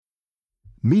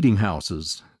Meeting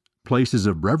Houses, Places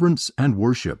of Reverence and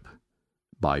Worship,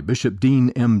 by Bishop Dean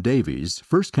M. Davies,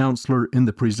 First Counselor in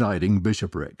the Presiding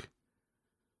Bishopric.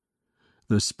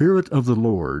 The Spirit of the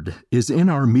Lord is in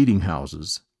our meeting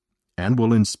houses and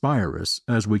will inspire us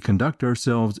as we conduct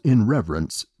ourselves in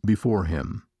reverence before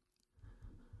Him.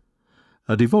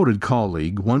 A devoted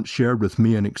colleague once shared with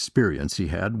me an experience he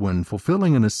had when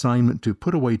fulfilling an assignment to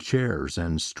put away chairs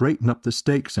and straighten up the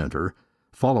stake center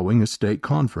following a stake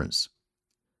conference.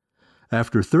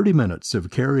 After 30 minutes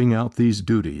of carrying out these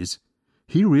duties,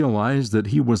 he realized that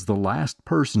he was the last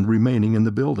person remaining in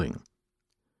the building.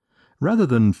 Rather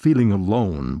than feeling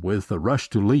alone with a rush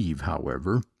to leave,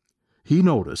 however, he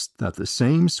noticed that the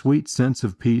same sweet sense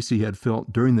of peace he had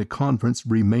felt during the conference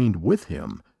remained with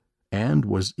him and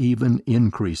was even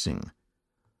increasing.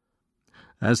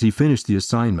 As he finished the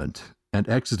assignment and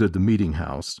exited the meeting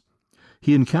house,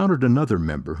 he encountered another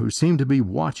member who seemed to be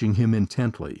watching him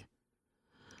intently.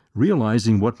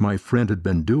 Realizing what my friend had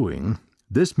been doing,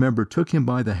 this member took him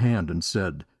by the hand and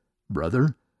said,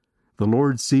 "Brother, the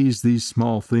Lord sees these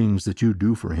small things that you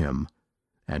do for Him,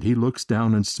 and He looks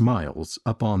down and smiles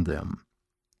upon them."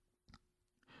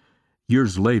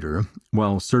 Years later,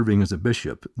 while serving as a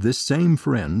bishop, this same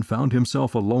friend found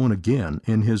himself alone again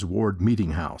in his ward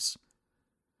meeting house.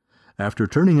 After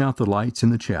turning out the lights in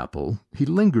the chapel, he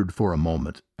lingered for a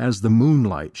moment as the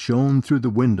moonlight shone through the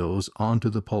windows onto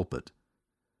the pulpit.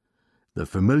 The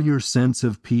familiar sense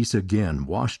of peace again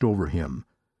washed over him,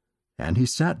 and he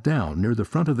sat down near the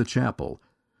front of the chapel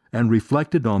and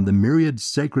reflected on the myriad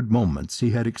sacred moments he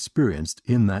had experienced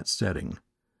in that setting.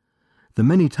 The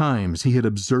many times he had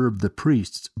observed the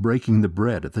priests breaking the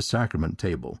bread at the sacrament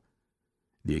table,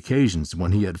 the occasions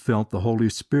when he had felt the Holy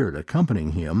Spirit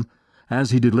accompanying him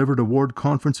as he delivered a ward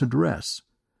conference address,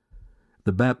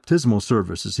 the baptismal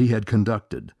services he had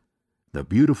conducted, the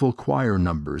beautiful choir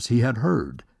numbers he had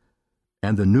heard,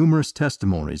 and the numerous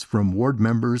testimonies from ward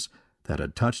members that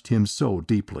had touched him so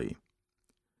deeply.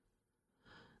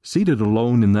 Seated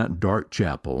alone in that dark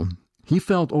chapel, he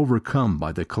felt overcome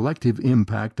by the collective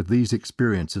impact of these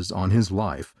experiences on his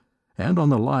life and on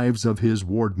the lives of his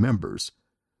ward members,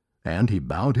 and he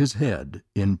bowed his head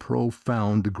in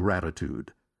profound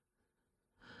gratitude.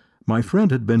 My friend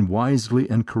had been wisely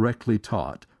and correctly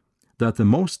taught that the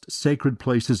most sacred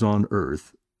places on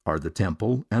earth are the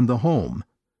temple and the home,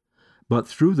 but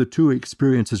through the two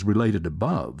experiences related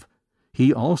above,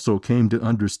 he also came to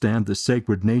understand the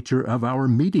sacred nature of our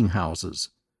meeting houses.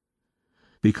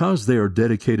 Because they are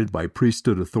dedicated by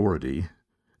priesthood authority,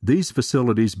 these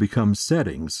facilities become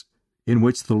settings in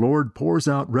which the Lord pours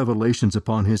out revelations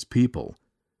upon His people,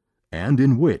 and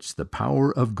in which the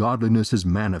power of godliness is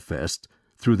manifest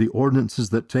through the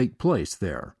ordinances that take place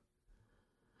there.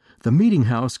 The meeting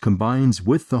house combines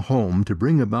with the home to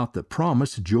bring about the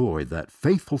promised joy that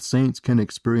faithful saints can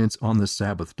experience on the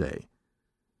Sabbath day.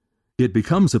 It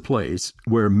becomes a place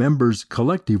where members'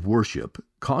 collective worship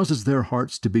causes their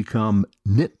hearts to become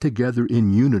knit together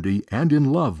in unity and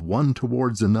in love one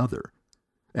towards another,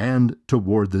 and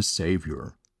toward the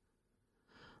Savior.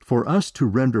 For us to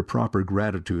render proper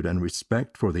gratitude and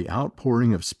respect for the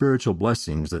outpouring of spiritual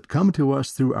blessings that come to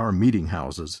us through our meeting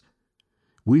houses,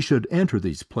 we should enter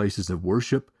these places of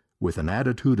worship with an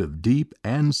attitude of deep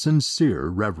and sincere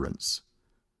reverence.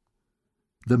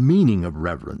 The meaning of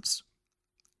reverence.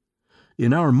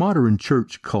 In our modern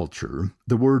church culture,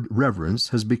 the word reverence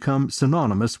has become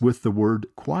synonymous with the word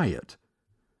quiet.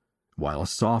 While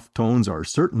soft tones are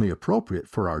certainly appropriate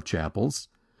for our chapels,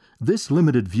 this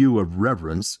limited view of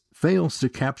reverence fails to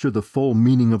capture the full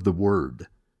meaning of the word.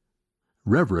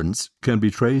 Reverence can be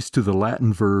traced to the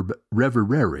Latin verb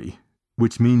reverere,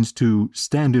 which means to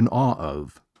stand in awe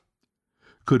of.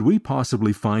 Could we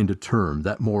possibly find a term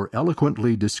that more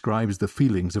eloquently describes the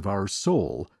feelings of our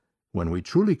soul when we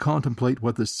truly contemplate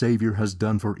what the Savior has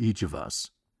done for each of us?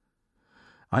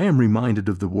 I am reminded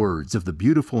of the words of the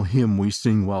beautiful hymn we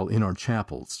sing while in our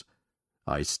chapels.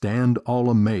 I stand all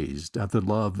amazed at the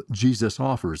love Jesus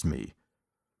offers me.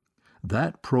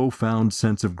 That profound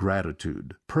sense of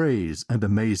gratitude, praise, and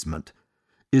amazement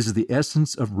is the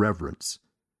essence of reverence,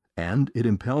 and it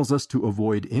impels us to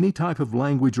avoid any type of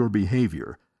language or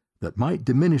behavior that might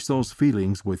diminish those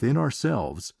feelings within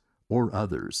ourselves or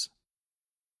others.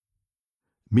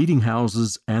 Meeting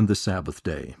houses and the Sabbath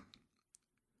day.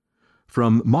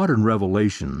 From modern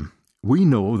revelation, we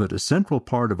know that a central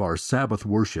part of our Sabbath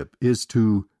worship is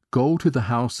to go to the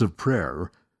house of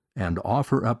prayer and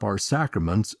offer up our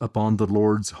sacraments upon the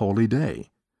Lord's holy day.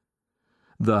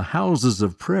 The houses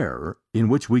of prayer in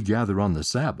which we gather on the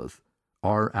Sabbath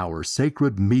are our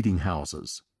sacred meeting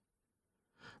houses.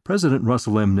 President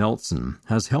Russell M. Nelson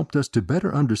has helped us to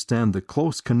better understand the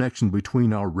close connection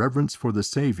between our reverence for the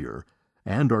Savior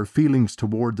and our feelings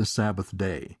toward the Sabbath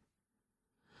day.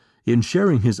 In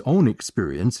sharing his own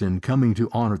experience in coming to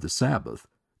honor the Sabbath,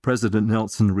 President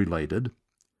Nelson related,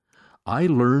 "I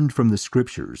learned from the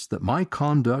Scriptures that my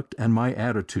conduct and my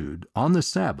attitude on the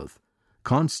Sabbath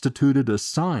constituted a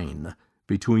sign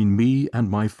between me and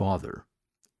my Father.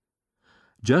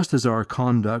 Just as our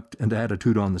conduct and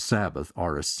attitude on the Sabbath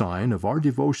are a sign of our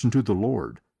devotion to the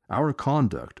Lord, our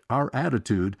conduct, our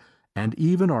attitude, and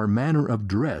even our manner of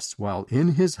dress while in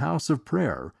His house of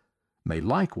prayer may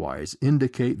likewise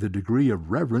indicate the degree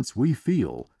of reverence we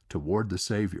feel toward the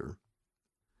Savior."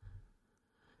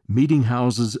 Meeting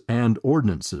houses and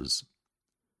ordinances.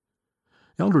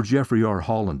 Elder Jeffrey R.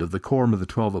 Holland of the Quorum of the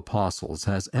 12 Apostles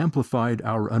has amplified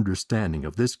our understanding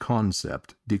of this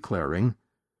concept, declaring,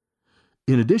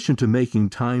 "In addition to making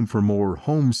time for more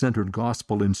home-centered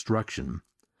gospel instruction,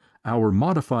 our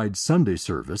modified Sunday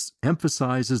service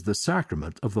emphasizes the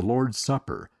sacrament of the Lord's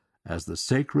Supper as the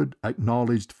sacred,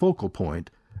 acknowledged focal point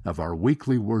of our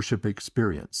weekly worship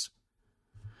experience.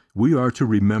 We are to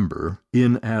remember,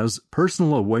 in as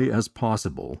personal a way as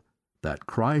possible, that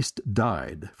Christ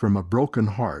died from a broken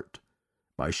heart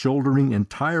by shouldering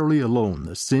entirely alone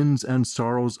the sins and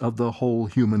sorrows of the whole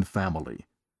human family.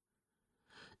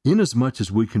 Inasmuch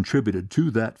as we contributed to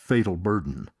that fatal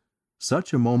burden,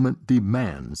 such a moment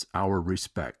demands our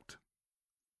respect."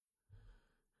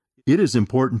 It is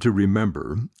important to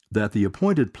remember that the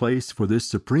appointed place for this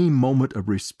supreme moment of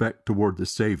respect toward the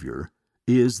Savior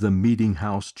is the meeting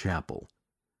house chapel.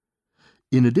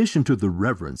 In addition to the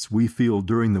reverence we feel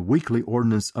during the weekly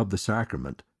ordinance of the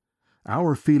sacrament,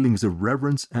 our feelings of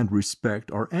reverence and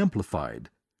respect are amplified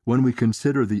when we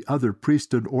consider the other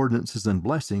priesthood ordinances and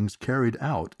blessings carried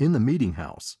out in the meeting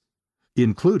house,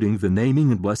 including the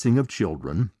naming and blessing of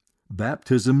children,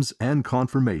 baptisms and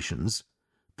confirmations,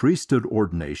 priesthood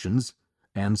ordinations,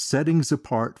 and settings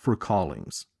apart for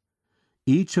callings.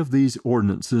 Each of these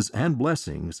ordinances and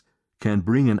blessings can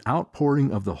bring an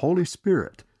outpouring of the Holy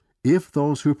Spirit if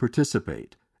those who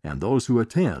participate and those who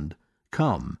attend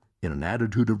come in an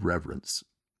attitude of reverence.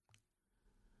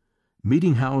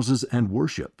 Meeting houses and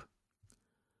worship.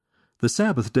 The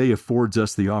Sabbath day affords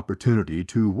us the opportunity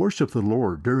to worship the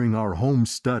Lord during our home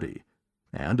study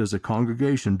and as a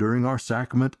congregation during our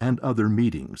sacrament and other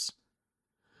meetings.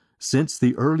 Since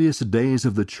the earliest days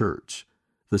of the Church,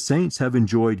 the saints have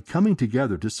enjoyed coming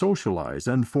together to socialize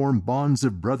and form bonds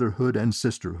of brotherhood and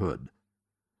sisterhood.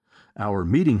 Our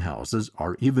meeting houses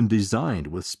are even designed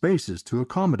with spaces to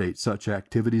accommodate such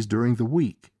activities during the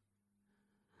week.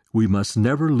 We must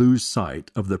never lose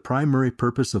sight of the primary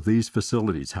purpose of these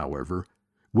facilities, however,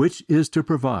 which is to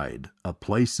provide a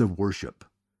place of worship.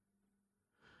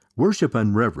 Worship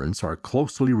and reverence are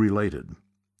closely related.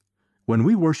 When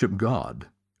we worship God,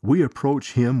 we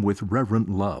approach Him with reverent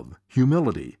love,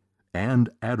 humility, and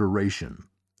adoration.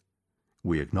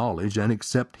 We acknowledge and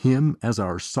accept Him as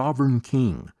our sovereign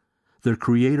King, the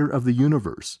Creator of the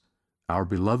universe, our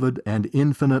beloved and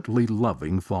infinitely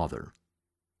loving Father.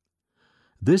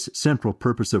 This central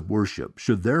purpose of worship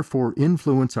should therefore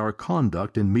influence our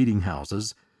conduct in meeting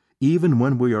houses, even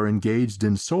when we are engaged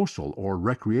in social or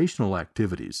recreational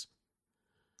activities.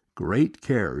 Great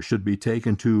care should be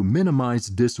taken to minimize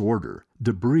disorder,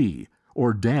 debris,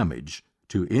 or damage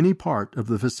to any part of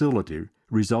the facility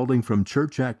resulting from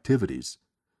church activities,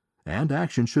 and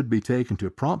action should be taken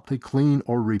to promptly clean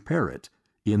or repair it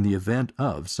in the event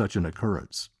of such an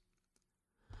occurrence.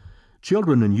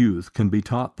 Children and youth can be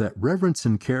taught that reverence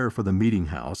and care for the meeting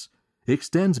house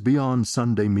extends beyond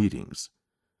Sunday meetings.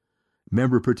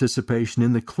 Member participation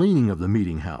in the cleaning of the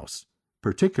meeting house,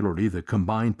 particularly the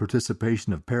combined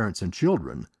participation of parents and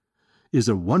children, is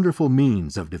a wonderful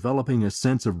means of developing a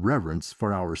sense of reverence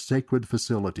for our sacred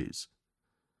facilities.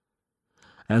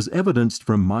 As evidenced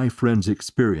from my friend's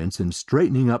experience in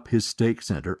straightening up his stake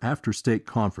center after stake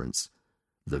conference,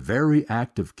 the very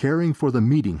act of caring for the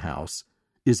meeting house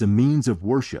is a means of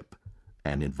worship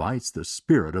and invites the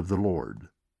Spirit of the Lord.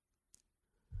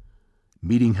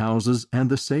 Meeting houses and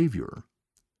the Savior.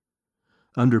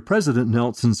 Under President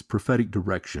Nelson's prophetic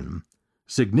direction,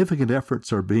 significant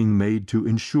efforts are being made to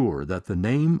ensure that the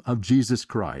name of Jesus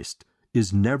Christ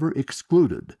is never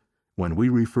excluded when we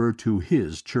refer to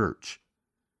His church.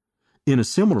 In a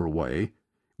similar way,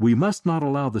 we must not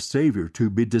allow the Savior to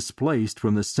be displaced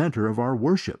from the center of our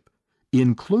worship,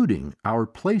 including our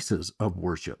places of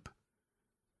worship.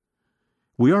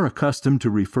 We are accustomed to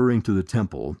referring to the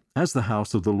temple as the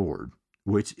house of the Lord,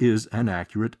 which is an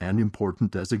accurate and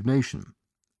important designation.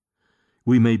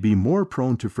 We may be more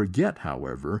prone to forget,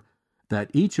 however, that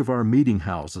each of our meeting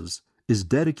houses is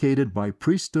dedicated by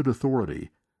priesthood authority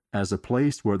as a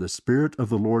place where the Spirit of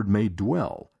the Lord may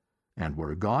dwell, and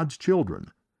where God's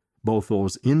children, both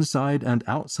those inside and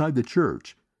outside the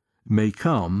church, may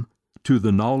come to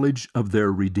the knowledge of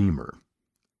their Redeemer.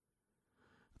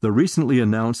 The recently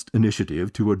announced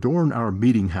initiative to adorn our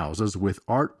meeting houses with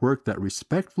artwork that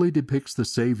respectfully depicts the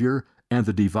Savior and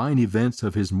the divine events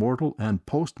of his mortal and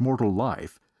post-mortal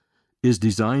life is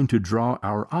designed to draw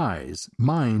our eyes,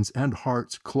 minds, and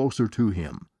hearts closer to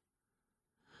him.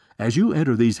 As you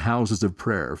enter these houses of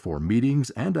prayer for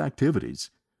meetings and activities,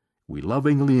 we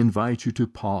lovingly invite you to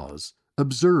pause,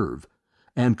 observe,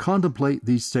 and contemplate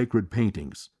these sacred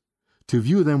paintings, to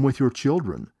view them with your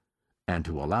children, and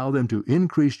to allow them to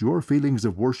increase your feelings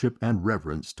of worship and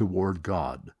reverence toward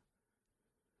God.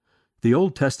 The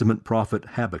Old Testament prophet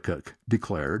Habakkuk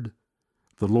declared,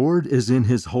 "The Lord is in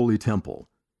his holy temple.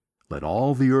 Let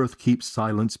all the earth keep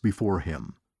silence before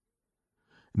him."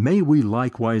 May we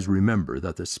likewise remember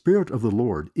that the Spirit of the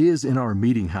Lord is in our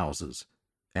meeting houses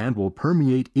and will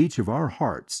permeate each of our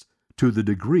hearts to the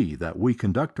degree that we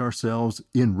conduct ourselves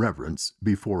in reverence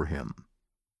before him.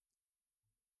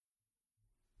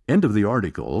 End of the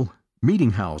article,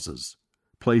 Meeting Houses,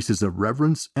 Places of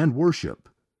Reverence and Worship,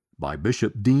 by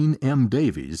Bishop Dean M.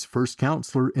 Davies, First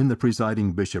Counselor in the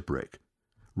Presiding Bishopric.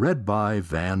 Read by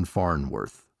Van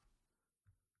Farnworth.